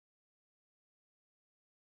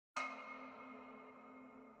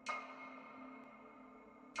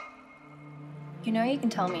You know you can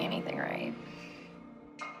tell me anything, right?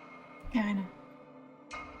 Yeah, I know.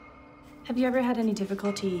 Have you ever had any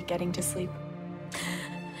difficulty getting to sleep?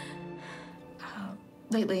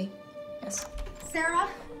 Lately, yes. Sarah?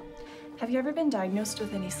 Have you ever been diagnosed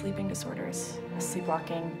with any sleeping disorders?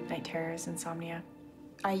 Sleepwalking, night terrors, insomnia?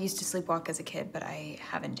 I used to sleepwalk as a kid, but I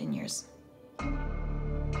haven't in years.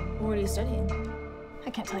 What are you studying? I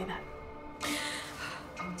can't tell you that.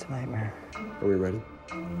 It's a nightmare. Are we ready?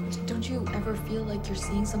 Don't you ever feel like you're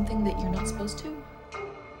seeing something that you're not supposed to?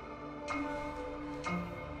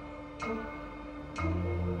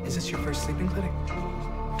 Is this your first sleeping clinic?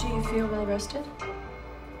 Do you feel well rested?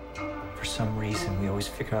 For some reason, we always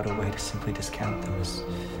figure out a way to simply discount them as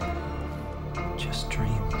just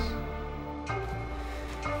dreams.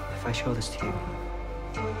 If I show this to you,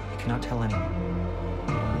 you cannot tell anyone.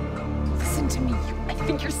 Listen to me. I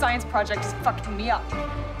think your science project is fucking me up.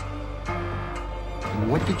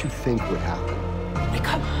 What did you think would happen? Wake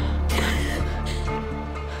up.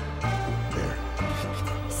 There.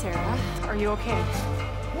 Sarah, are you okay?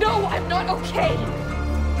 No, I'm not okay.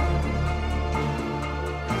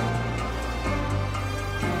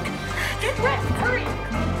 Get rest, hurry.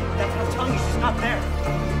 That's what I'm telling you, she's not there.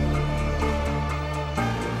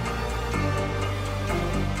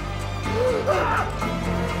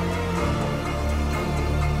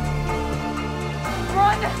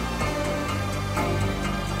 Run.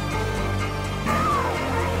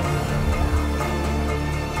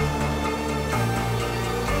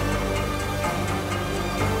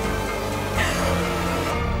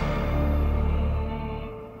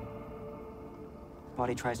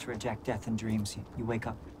 Body tries to reject death and dreams. You wake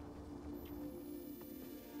up.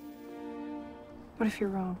 What if you're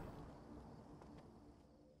wrong?